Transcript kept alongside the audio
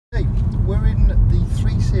we're in the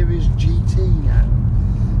 3 Series GT now.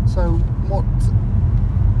 So what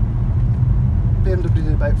BMW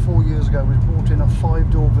did about 4 years ago was brought in a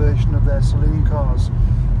 5-door version of their saloon cars.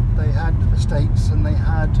 They had estates and they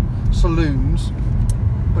had saloons,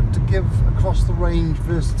 but to give across the range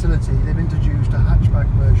versatility, they've introduced a hatchback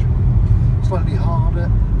version. Slightly harder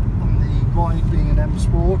on the ride, being an M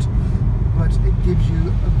Sport, but it gives you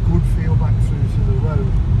a good feel back through to the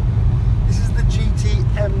road. This is the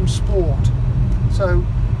GT M Sport, so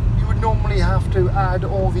you would normally have to add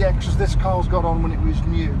all the extras this car's got on when it was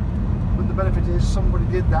new, but the benefit is somebody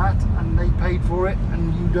did that and they paid for it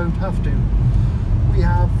and you don't have to. We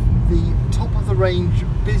have the top of the range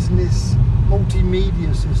business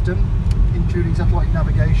multimedia system, including satellite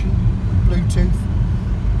navigation, Bluetooth.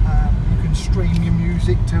 You can stream your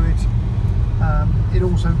music to it. It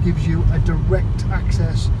also gives you a direct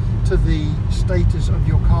access to the status of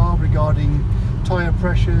your car regarding tyre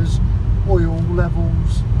pressures, oil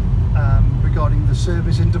levels, regarding the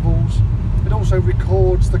service intervals. It also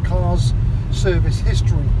records the car's service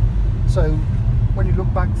history. So when you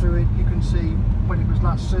look back through it, you can see when it was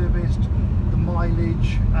last serviced, the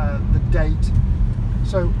mileage, the date.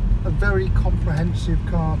 So a very comprehensive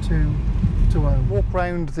car to own. Walk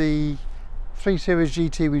around the 3 Series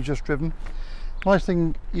GT we've just driven. Nice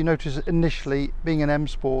thing you notice initially, being an M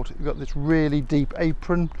Sport, you've got this really deep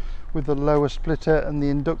apron with the lower splitter and the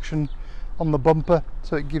induction on the bumper,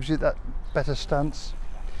 so it gives you that better stance.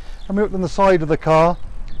 And we looked on the side of the car,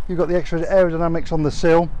 you've got the extra aerodynamics on the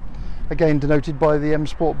sill, again denoted by the M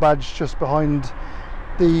Sport badge just behind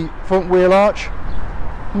the front wheel arch.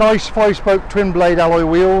 Nice 5-spoke twin blade alloy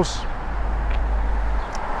wheels.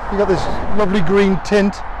 You've got this lovely green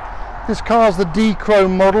tint. This car's the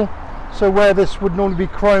D-Chrome model, so where this would normally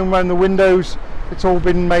be chrome around the windows, it's all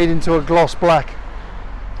been made into a gloss black.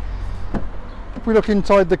 If we look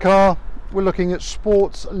inside the car, we're looking at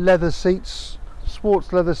sports leather seats,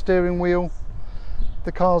 sports leather steering wheel.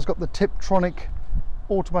 The car's got the Tiptronic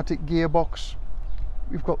automatic gearbox.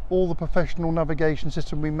 We've got all the professional navigation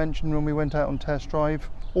system we mentioned when we went out on test drive.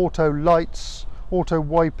 Auto lights, auto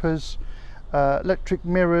wipers, electric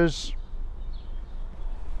mirrors.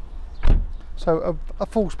 So a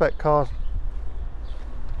full spec car.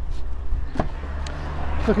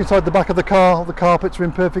 Look inside the back of the carpets are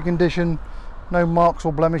in perfect condition. No marks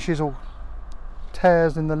or blemishes or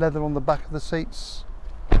tears in the leather on the back of the seats.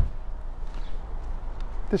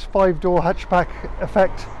 This 5-door hatchback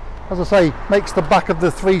effect, as I say, makes the back of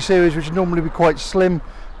the 3 Series, which would normally be quite slim,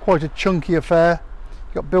 quite a chunky affair.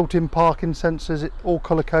 You've got built-in parking sensors, it all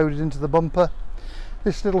colour coded into the bumper.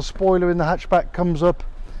 This little spoiler in the hatchback comes up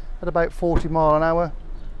at about 40 miles an hour.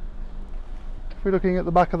 If we're looking at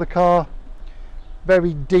the back of the car,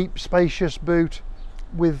 very deep spacious boot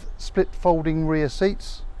with split folding rear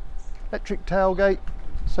seats, electric tailgate,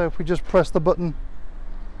 so if we just press the button,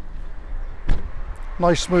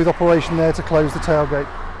 nice smooth operation there to close the tailgate.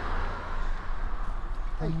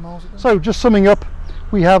 So just summing up,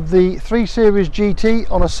 we have the 3 Series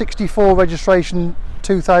GT on a 64 registration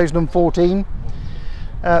 2014,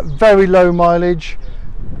 very low mileage,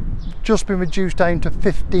 just been reduced down to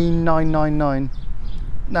 15,999.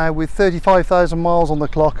 Now with 35,000 miles on the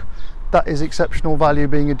clock, that is exceptional value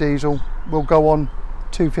being a diesel. Will go on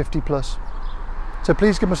 250 plus. So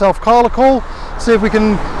please give myself Carl a call, see if we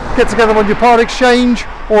can get together on your part exchange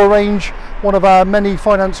or arrange one of our many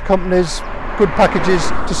finance companies' good packages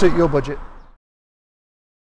to suit your budget.